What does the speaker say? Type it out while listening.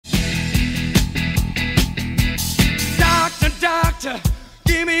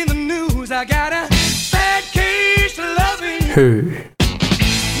I got a bad case of loving Who?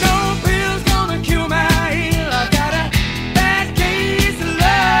 No pill's gonna cure my ill. I got a bad case of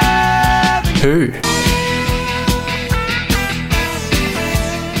loving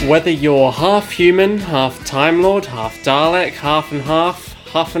Who? Whether you're half human, half Time Lord, half Dalek, half and half,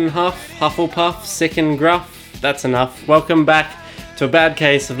 huff and huff, Hufflepuff, sick and gruff, that's enough. Welcome back to A Bad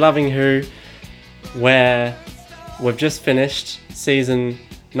Case of Loving Who, where we've just finished season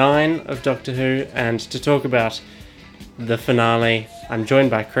 9 of Doctor Who, and to talk about the finale, I'm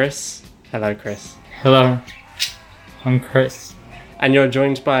joined by Chris. Hello, Chris. Hello, I'm Chris. And you're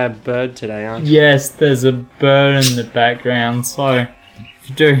joined by a bird today, aren't you? Yes, there's a bird in the background, so if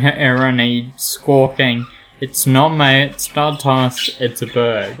you do hear any squawking, it's not me, it's not us, it's a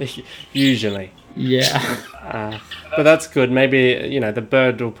bird. Usually. Yeah. But that's good. Maybe, the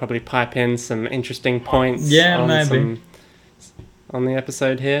bird will probably pipe in some interesting points on the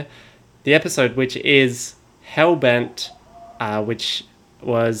episode here. The episode, which is Hellbent, which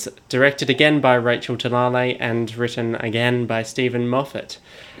was directed again by Rachel Talalay and written again by Stephen Moffat.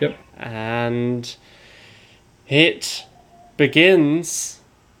 Yep. And it begins,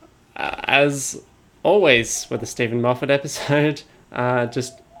 as always with a Stephen Moffat episode,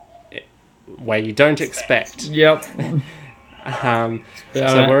 just where you don't expect. Yep. So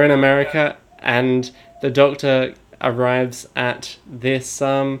we're in America, and the Doctor arrives at this,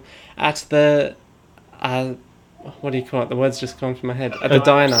 at the, what do you call it? The word's just gone from my head. At the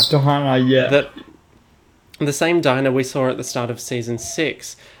diner. Diner, yeah. The same diner we saw at the start of season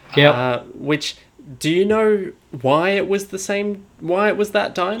 6. Yep. Which, do you know why it was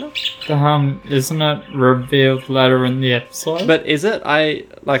that diner? Isn't it revealed later in the episode? But is it? I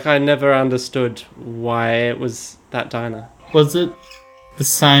never understood why it was that diner. Was it the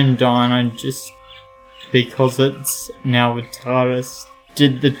same diner just because it's now the TARDIS?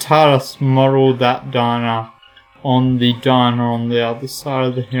 Did the TARDIS model that diner on the diner on the other side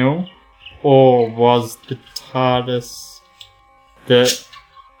of the hill? Or was the TARDIS that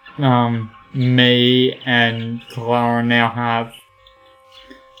me and Clara now have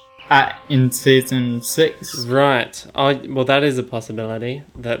in season 6? Right. Well, that is a possibility,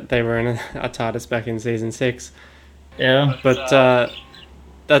 that they were in a TARDIS back in season 6. Yeah. But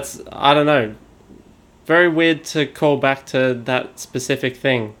that's, I don't know, very weird to call back to that specific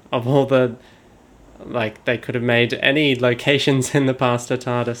thing. Of all the, they could have made any locations in the past a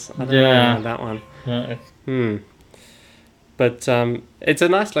TARDIS. I don't know that one. Yeah. But it's a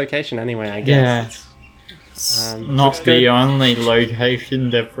nice location anyway, I guess. Yeah. It's not the only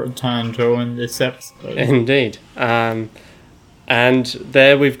location they've returned to in this episode. Indeed. And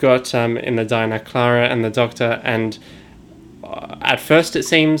there we've got, in the diner, Clara and the Doctor, and at first it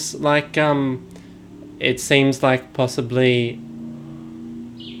seems like possibly...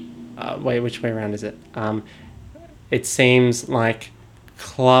 wait, which way around is it? It seems like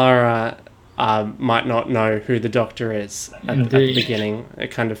Clara might not know who the Doctor is at the beginning.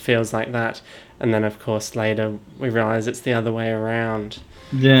 It kind of feels like that. And then, of course, later we realise it's the other way around.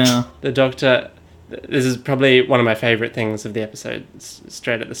 Yeah. The Doctor... This is probably one of my favourite things of the episode,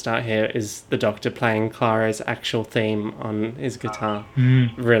 straight at the start here, is the Doctor playing Clara's actual theme on his guitar.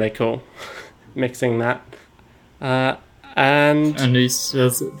 Really cool. Mixing that. And he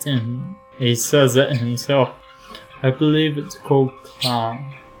says it himself. I believe it's called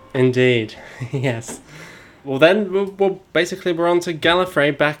Clara. Indeed. Yes. Well, then, we're on to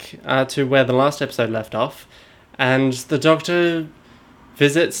Gallifrey, back to where the last episode left off. And the Doctor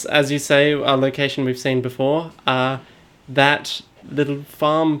visits, as you say, a location we've seen before, that little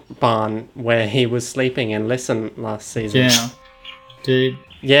farm barn where he was sleeping in Listen last season. Yeah. Dude.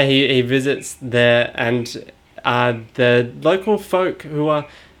 Yeah, he visits there, and the local folk who are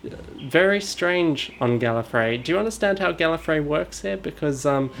very strange on Gallifrey. Do you understand how Gallifrey works here? Because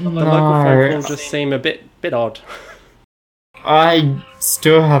the local folk all just seem a bit odd. I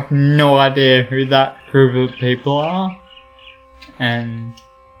still have no idea who that group of people are. And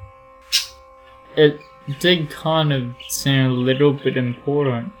it did kind of seem a little bit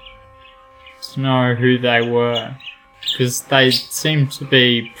important to know who they were, because they seem to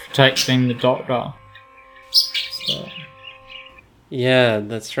be protecting the Doctor. So. Yeah,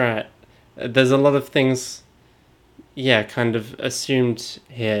 that's right. There's a lot of things, kind of assumed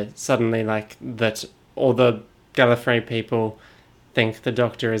here suddenly, like that all the Gallifrey people think the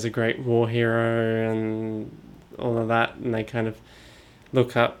Doctor is a great war hero and all of that, and they kind of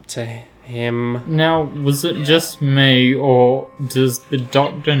look up to him. Now, was it just me, or does the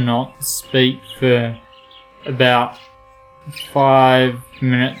Doctor not speak for about 5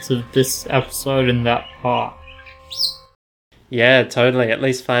 minutes of this episode in that part? Yeah, totally. At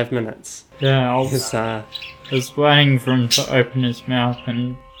least 5 minutes. Yeah, I It's, was waiting for him to open his mouth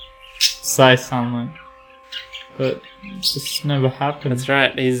and say something, but it just never happened. that's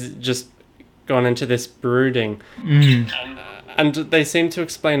right. He's just gone into this brooding. And they seem to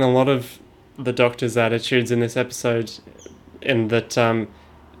explain a lot of the Doctor's attitudes in this episode, in that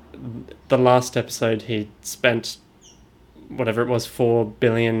the last episode he spent whatever it was 4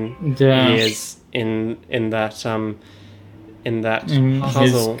 billion years in that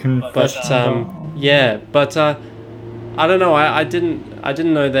puzzle. But I don't know. I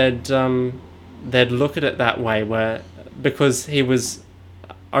didn't know they'd look at it that way, because he was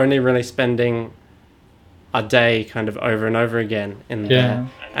only really spending a day kind of over and over again in there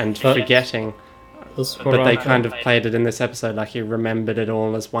and forgetting. But they kind of played it in this episode like he remembered it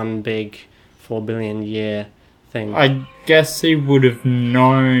all as one big 4 billion year thing. I guess he would have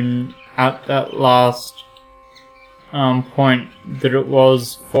known at that last point that it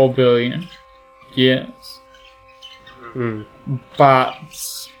was 4 billion years. But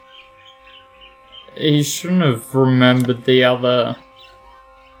he shouldn't have remembered the other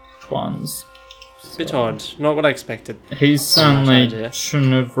ones. Bit odd. Not what I expected. He certainly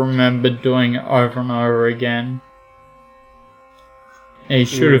shouldn't have remembered doing it over and over again. He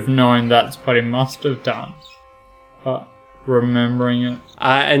should have known that's what he must have done. But remembering it.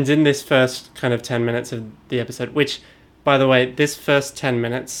 And in this first kind of 10 minutes of the episode, which, by the way, this first 10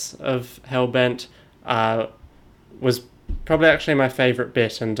 minutes of Hellbent was probably actually my favourite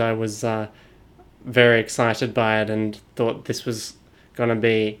bit, and I was very excited by it and thought this was going to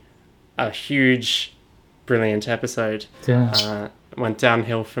be a huge, brilliant episode. Went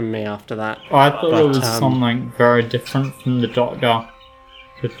downhill from me after that. I thought it was something very different from the Doctor,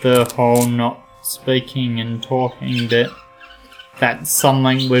 with the whole not speaking and talking bit. That's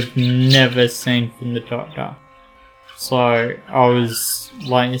something we've never seen from the Doctor. So I was,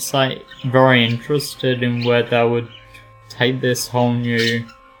 like you say, very interested in where they would take this whole new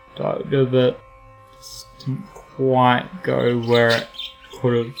Doctor, but just didn't quite go where it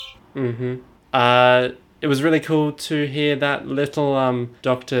could have. It was really cool to hear that little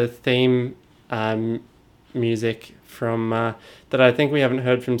Doctor theme music from that I think we haven't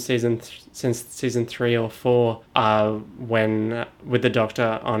heard from since season 3 or 4 when with the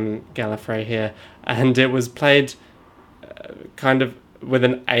Doctor on Gallifrey here, and it was played kind of with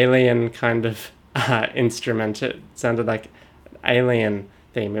an alien kind of instrument. It sounded like an alien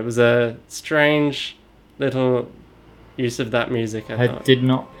theme. It was a strange little use of that music. I thought. Did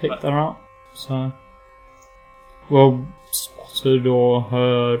not pick that up, so spotted or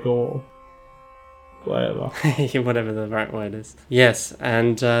heard or whatever. Whatever the right word is. Yes,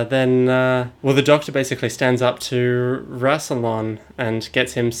 and then the Doctor basically stands up to Rassilon and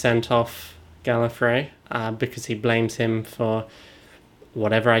gets him sent off Gallifrey because he blames him for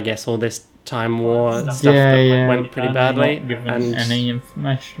whatever, I guess, all this Time War stuff that went pretty badly. Not given any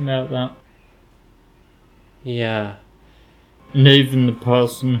information about that. Yeah. And even the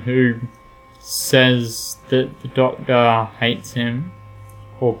person who says that the Doctor hates him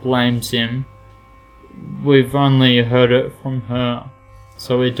or blames him, we've only heard it from her,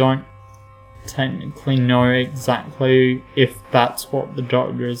 so we don't technically know exactly if that's what the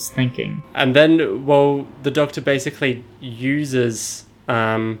Doctor is thinking. And then, the Doctor basically uses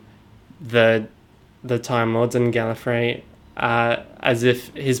the Time Lords and Gallifrey as if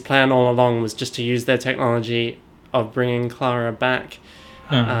his plan all along was just to use their technology of bringing Clara back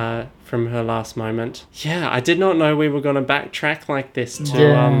from her last moment. Yeah, I did not know we were going to backtrack like this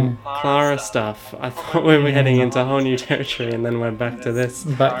to Clara stuff. I thought we were heading into whole new territory, and then we're back to this.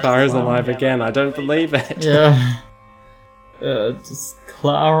 Clara's alive again. I don't believe it. Yeah. Just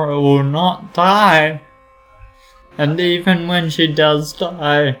Clara will not die. And even when she does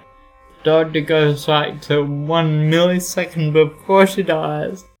die, the Doctor goes back to 1 millisecond before she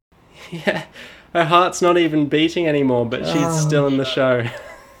dies. Yeah. Her heart's not even beating anymore, but she's still in the show.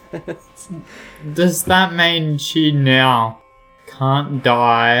 Does that mean she now can't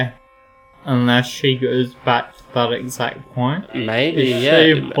die unless she goes back to that exact point? Maybe,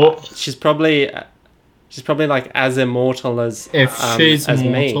 yeah. She's probably like as immortal as she's as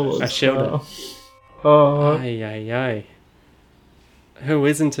immortal me. as Shielded. Oh. Ay. Who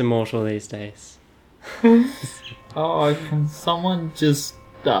isn't immortal these days? Can someone just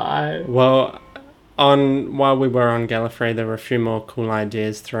die? Well, while we were on Gallifrey, there were a few more cool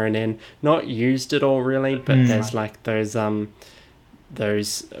ideas thrown in. Not used at all, really, but there's like those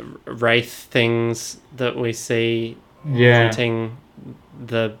wraith things that we see haunting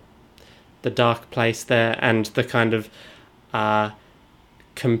the dark place there, and the kind of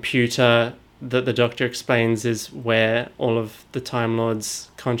computer that the Doctor explains is where all of the Time Lords'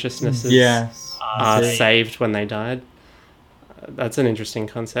 consciousnesses Yes. are indeed. saved when they died. That's an interesting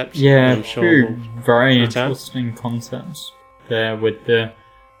concept. Yeah, I'm sure two we'll very return. interesting concepts there with the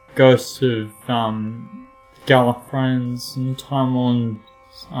ghosts of Gallifreyans and Time Lords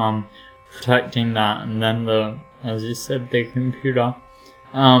protecting that, and then as you said, the computer.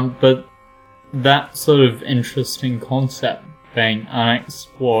 But that sort of interesting concept being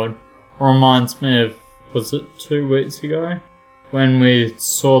unexplored reminds me of, was it 2 weeks ago? When we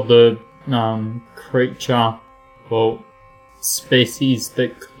saw the creature, well, species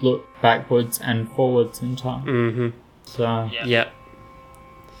that could look backwards and forwards in time. Mm-hmm. So, Yep.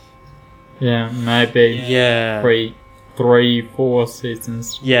 yeah, maybe Yeah. 3-4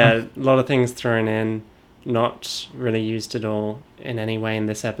 seasons. Yeah, a lot of things thrown in, not really used at all in any way in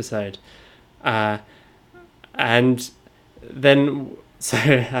this episode. And then, so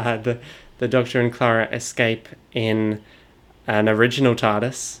the Doctor and Clara escape in an original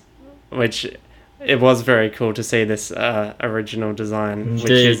TARDIS, which it was very cool to see this original design, which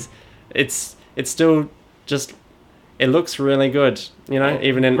Indeed. is, it's still just, it looks really good, you know,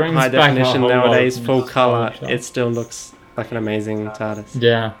 even in Brings high back a definition whole lot of nowadays, full color, nostalgia. it still looks like an amazing TARDIS.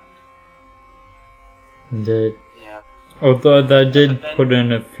 Yeah. Indeed. Although they did put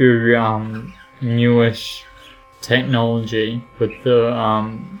in a few newish technology with the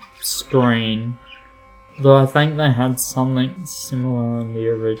screen. Though I think they had something similar in the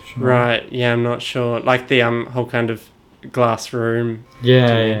original. Right, yeah, I'm not sure. Like the whole kind of glass room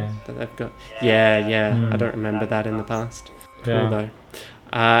Yeah. that they've got. Yeah, Mm. I don't remember that in the past. Cool Yeah. though.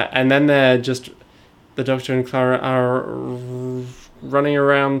 And then they're just, the Doctor and Clara are running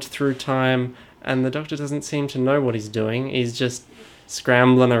around through time, and the Doctor doesn't seem to know what he's doing. He's just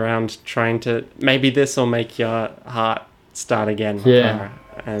scrambling around trying to, maybe this will make your heart start again, Yeah. Clara,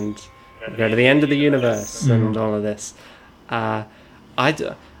 and go to the end of the universe and all of this.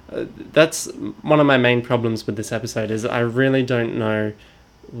 That's one of my main problems with this episode, is I really don't know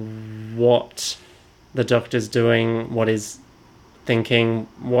what the Doctor's doing, what he's thinking,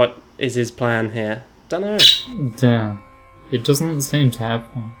 what is his plan here. Don't know. Yeah. It doesn't seem to have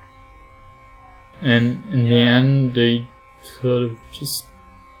one. And in the end, he sort of just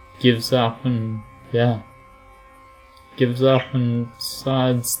gives up and, gives up and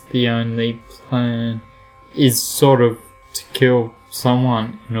decides the only plan is sort of to kill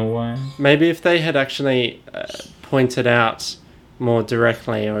someone in a way. Maybe if they had actually pointed out more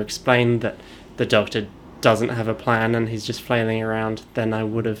directly or explained that the Doctor doesn't have a plan and he's just flailing around, then I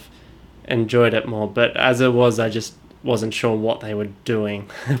would have enjoyed it more. But as it was, I just wasn't sure what they were doing,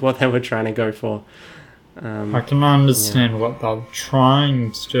 what they were trying to go for. I can understand what they were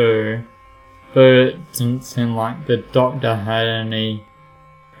trying to do, but it didn't seem like the Doctor had any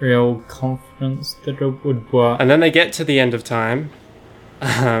real confidence that it would work. And then they get to the end of time,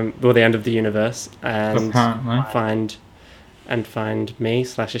 well, the end of the universe, and Apparently. find me / a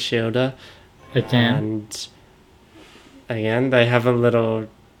shielder. Again. And again, they have a little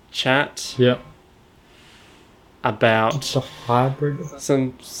chat Yep. about It's a hybrid.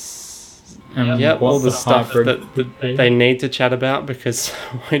 some, And yep, what all the stuff hybrid that could be. they need to chat about because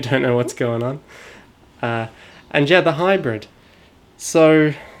we don't know what's going on. And yeah, the hybrid.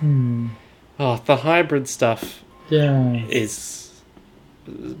 So, the hybrid stuff Yeah. is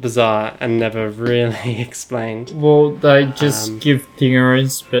bizarre and never really explained. Well, they just give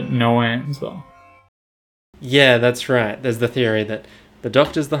theories, but no answer. Yeah, that's right. There's the theory that the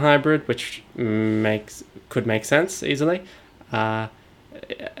Doctor's the hybrid, which could make sense easily,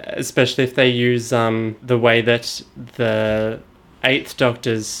 especially if they use the way that the 8th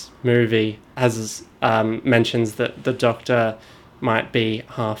Doctor's movie has mentions that the Doctor might be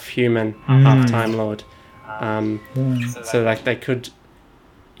half human, half Time Lord. So like they could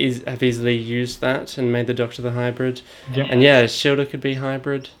have easily used that and made the Doctor the hybrid. Yep. And yeah, Shielder could be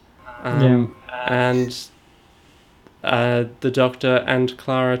hybrid. And the Doctor and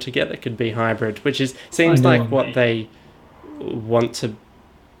Clara together could be hybrid, which seems like what they want to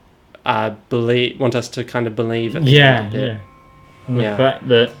want us to kind of believe at the end of it. And the fact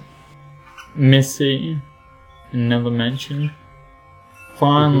that Missy, another mention,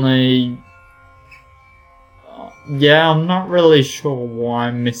 finally... I'm not really sure why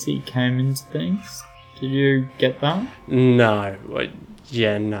Missy came into things. Did you get that? No.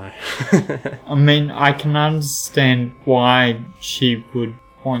 No. I mean, I can understand why she would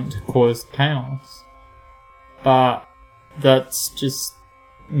want to cause chaos. But that's just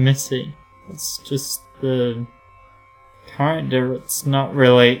Missy. It's just the character. It's not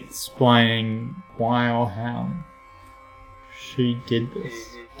really explaining why or how she did this.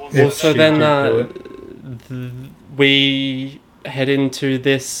 Well, If so she then did do it. we head into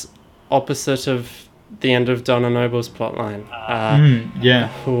this opposite of the end of Donna Noble's plotline. Yeah.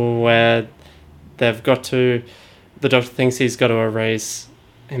 Where they've got to... The Doctor thinks he's got to erase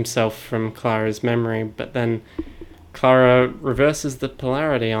himself from Clara's memory, but then Clara reverses the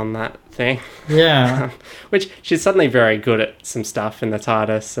polarity on that thing. Yeah. Which she's suddenly very good at some stuff in the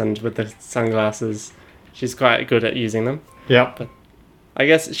TARDIS and with the sunglasses. She's quite good at using them. Yep. I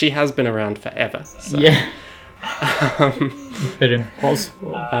guess she has been around forever. So. Yeah. A bit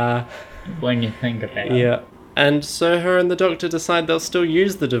impossible Uh, when you think about it. yeah. And so her and the Doctor decide they'll still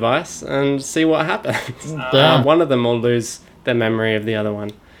use the device and see what happens. Yeah. One of them will lose their memory of the other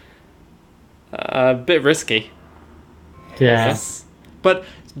one. A bit risky. Yeah. Yes. But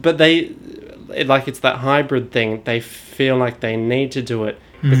they... it's that hybrid thing. They feel like they need to do it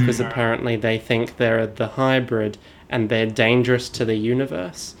because apparently they think they're the hybrid and they're dangerous to the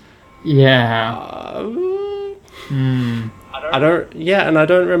universe. Yeah. I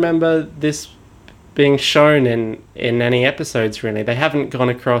don't remember this being shown in any episodes, really. They haven't gone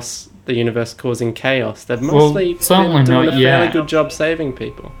across the universe causing chaos. They've mostly certainly been doing not a fairly yet. good job saving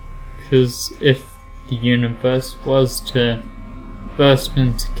people. Because if the universe was to burst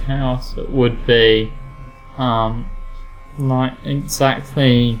into chaos, it would be like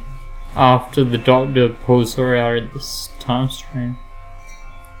exactly after the Doctor pulls her out of this time stream.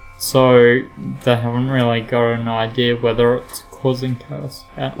 So they haven't really got an idea whether it's causing chaos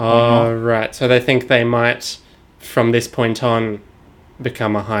yet or Oh, not. right. So they think they might, from this point on,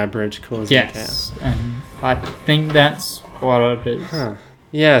 become a hybrid causing chaos. Yes, and I think that's what it is. Huh.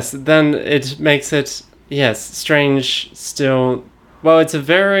 Yes, then it makes it, strange still. Well, it's a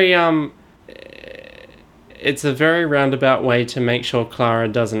very roundabout way to make sure Clara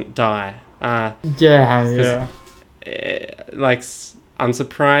doesn't die. Yeah. I'm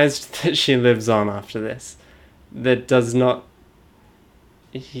surprised that she lives on after this. That does not...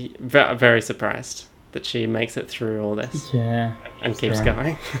 Very surprised that she makes it through all this Yeah. and keeps Yeah.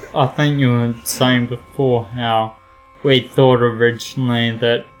 going. I think you were saying before how we thought originally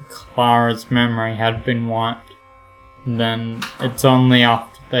that Clara's memory had been wiped. Then it's only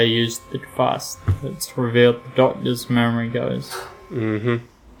after they used the device that it's revealed the Doctor's memory goes. Mm-hmm.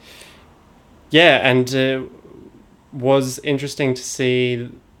 Yeah, and was interesting to see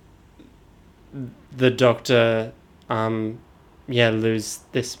the Doctor lose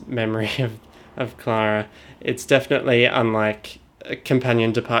this memory of Clara. It's definitely unlike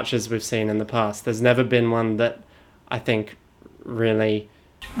companion departures we've seen in the past. There's never been one that I think really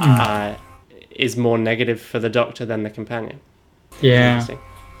is more negative for the Doctor than the companion. Yeah. Interesting.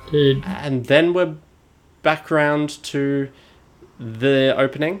 Dude. And then we're back round to the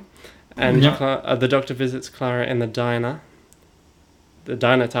opening, and Yep. the Doctor visits Clara in the diner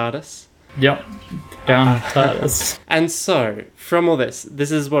TARDIS. Yep. Down TARDIS. And so, from all this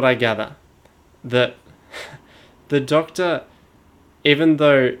is what I gather. That the Doctor, even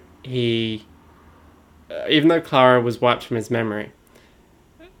though Clara was wiped from his memory,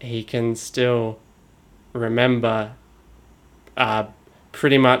 he can still remember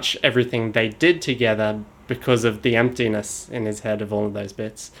pretty much everything they did together because of the emptiness in his head of all of those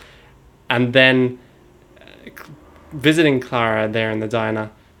bits. And then visiting Clara there in the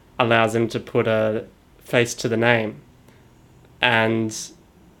diner allows him to put a face to the name. And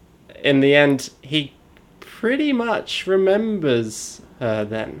in the end, he pretty much remembers her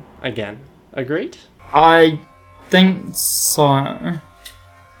then again. Agreed? I think so.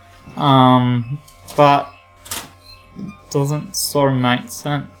 But it doesn't sort of make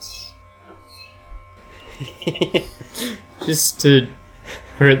sense. Just to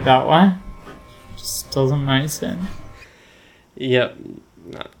put it that way, just doesn't make sense. Yep.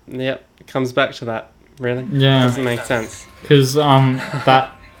 No, yep. It comes back to that, really. Yeah. Doesn't make sense. Because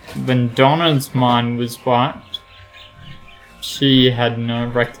that when Donna's mind was wiped, she had no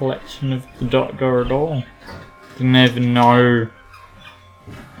recollection of the Doctor at all. Didn't even know.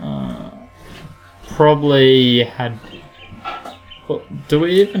 Probably had. Do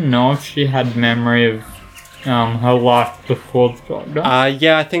we even know if she had memory of her life before the Doctor?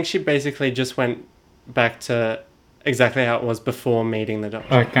 Yeah, I think she basically just went back to exactly how it was before meeting the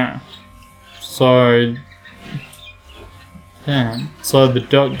Doctor. Okay. So. Yeah. So the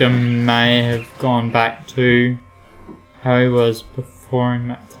Doctor may have gone back to how he was before he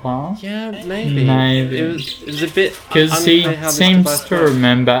met Clara. Yeah, maybe. Maybe. It was a bit... Because he unclear how this seems device to works.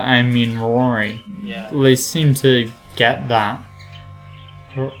 remember Amy and Rory. Yeah. At least seem to get that.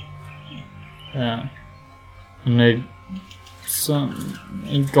 Yeah. And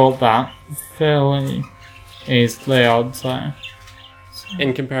he got that fairly easily, I'd say. So,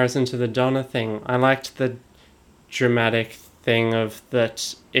 in comparison to the Donna thing, I liked the dramatic thing of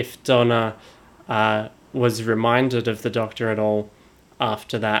that if Donna was reminded of the Doctor at all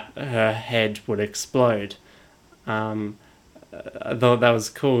after that, her head would explode. I thought that was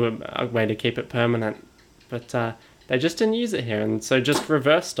cool, a way to keep it permanent. But they just didn't use it here, and so just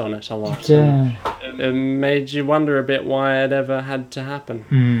reversed on it a lot. Yeah. It made you wonder a bit why it ever had to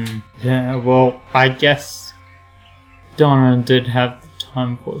happen. Yeah, well, I guess Donna did have the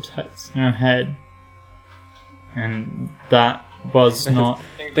time vortex in her head. And that was not...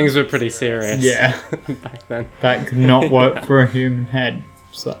 Things were pretty serious. Yeah. Back then. That could not work for a human head.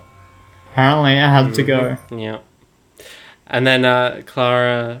 So, apparently I had to go. Yeah. And then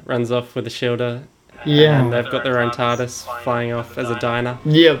Clara runs off with a shielder. Yeah. And they've got their own TARDIS flying off as a diner.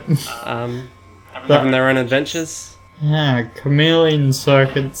 Yep. Having their own adventures. Yeah, chameleon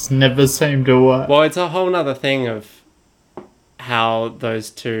circuits never seem to work. Well, it's a whole nother thing of how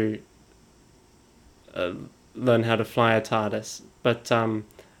those two learn how to fly a TARDIS. But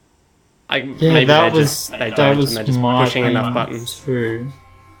maybe that they was don't, and they're just my pushing enough thing buttons. Too.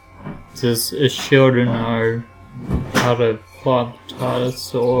 Does a shielder know how to fly the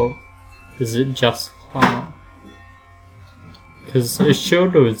TARDIS, or is it just Clara? Because a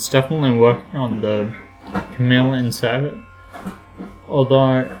shielder is definitely working on the chameleon circuit.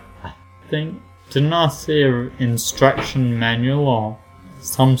 Although, I think, didn't I see an instruction manual or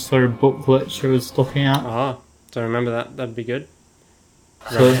some sort of booklet she was looking at? Oh, don't remember that. That'd be good.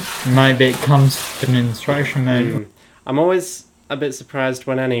 So maybe it comes with an instruction manual. I'm always a bit surprised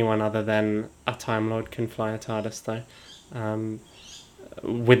when anyone other than a Time Lord can fly a TARDIS, though.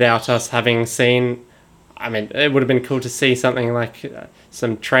 Without us having seen... I mean, it would have been cool to see something like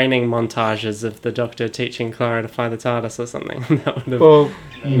some training montages of the Doctor teaching Clara to fly the TARDIS or something. That would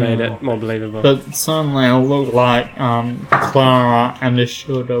have made it more believable. But certainly it looked like Clara and the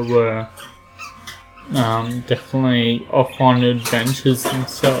Shielder were definitely off on adventures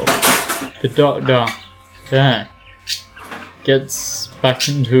themselves. The Doctor, gets back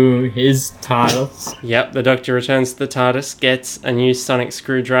into his TARDIS. Yep, the Doctor returns to the TARDIS, gets a new sonic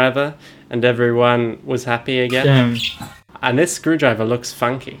screwdriver, and everyone was happy again. And this screwdriver looks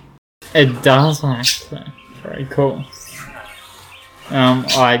funky. It does, actually. Very cool.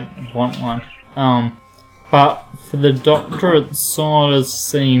 I want one. But for the Doctor, it sort of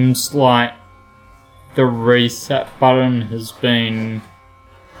seems like the reset button has been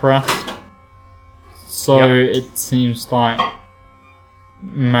pressed. So it seems like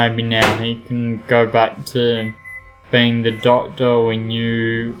maybe now he can go back to being the Doctor we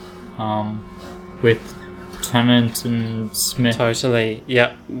knew with Tennant and Smith. Totally,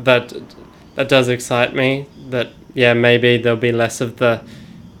 yep. That does excite me. That, maybe there'll be less of the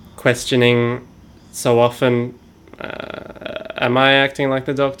questioning so often. Am I acting like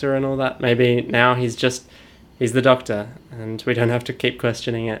the Doctor and all that? Maybe now he's the Doctor and we don't have to keep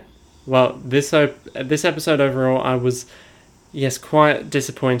questioning it. Well, this episode overall, I was, quite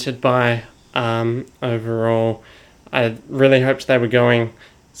disappointed by overall. I really hoped they were going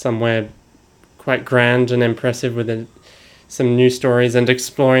somewhere quite grand and impressive with some new stories and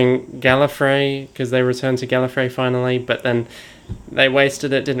exploring Gallifrey, because they returned to Gallifrey finally, but then they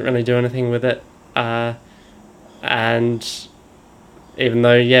wasted it, didn't really do anything with it. And even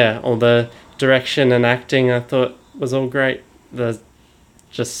though, all the direction and acting I thought was all great, the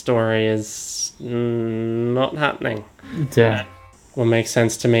story is not happening. Yeah. What makes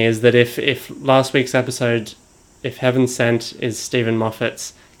sense to me is that if last week's episode, if Heaven Sent is Stephen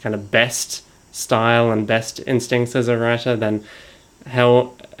Moffat's kind of best style and best instincts as a writer, then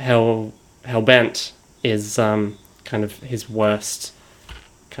Hellbent is kind of his worst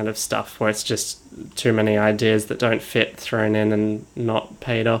kind of stuff, where it's just too many ideas that don't fit thrown in and not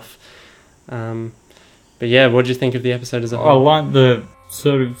paid off. But what do you think of the episode as a whole? I like the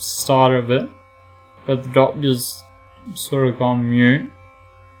sort of start of it, but the Doctor's sort of gone mute.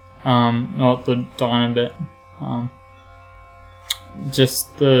 Not the diner bit.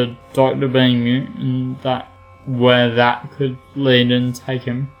 Just the Doctor being mute, and where that could lead and take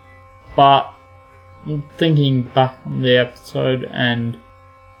him. But I'm thinking back on the episode, and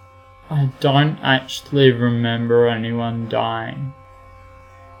I don't actually remember anyone dying.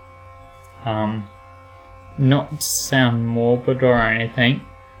 Not to sound morbid or anything,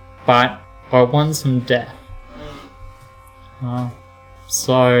 but I want some death.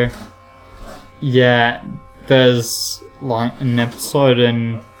 There's like an episode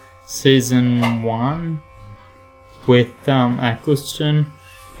in season 1 with Eccleston,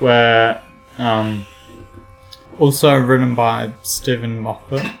 where also written by Stephen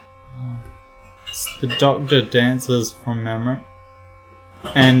Moffat. The Doctor dances from memory,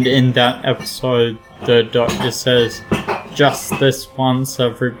 And in that episode, the doctor says, just this once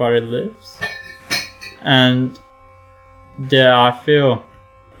everybody lives. And yeah, I feel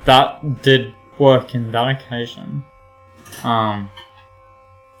that did work in that occasion.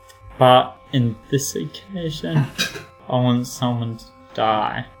 But in this occasion, I want someone to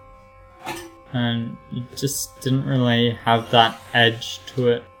die. And you just didn't really have that edge to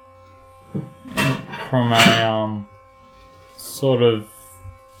it from a sort of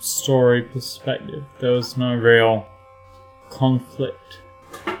story perspective. There was no real conflict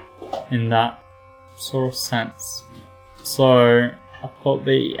in that sort of sense. So I thought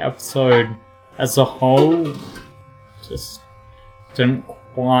the episode as a whole just didn't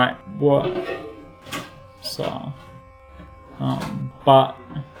quite work. So, but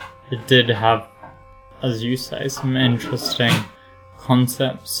it did have, as you say, some interesting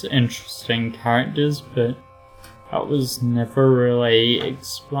concepts, interesting characters, but that was never really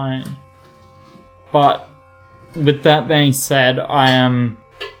explained. But with that being said, I am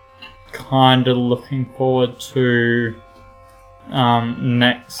kind of looking forward to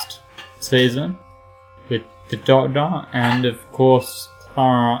next season with the Doctor and, of course,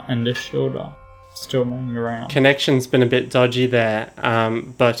 Clara and Ishilda still moving around. Connection's been a bit dodgy there,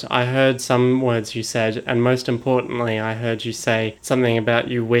 but I heard some words you said, and most importantly, I heard you say something about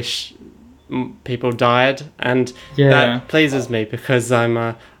you wish people died, and that pleases me because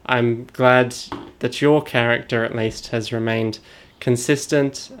I'm glad that your character at least has remained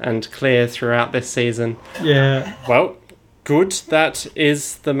consistent and clear throughout this season. Yeah. Well, good. That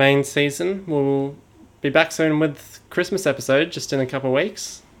is the main season. We'll be back soon with Christmas episode just in a couple of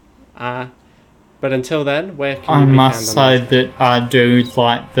weeks. But until then, where can you be found? I must say that I do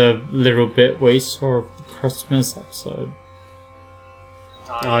like the little bit we saw of the Christmas episode.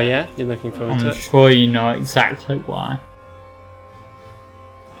 Oh yeah? You're looking forward to it? I'm sure you know exactly why.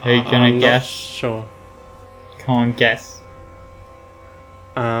 Are you gonna guess? Sure. Come on, guess.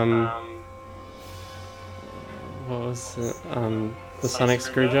 What was it? The Sonic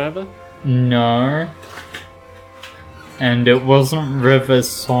Screwdriver? No. And it wasn't River's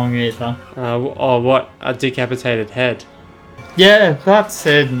song either. What? A decapitated head. Yeah, that's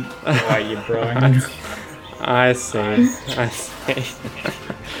it. Why you bro? I see.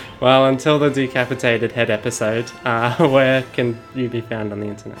 Well, until the decapitated head episode, where can you be found on the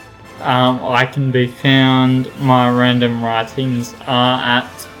internet? I can be found, my random writings are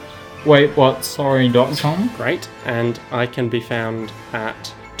at waitwhatsorry.com. Great. And I can be found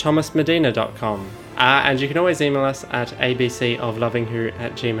at thomasmedina.com. And you can always email us at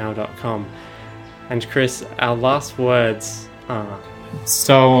abcoflovingwho@gmail.com. And Chris, our last words are...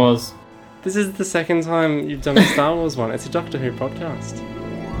 Star Wars. This is the second time you've done a Star Wars one. It's a Doctor Who podcast.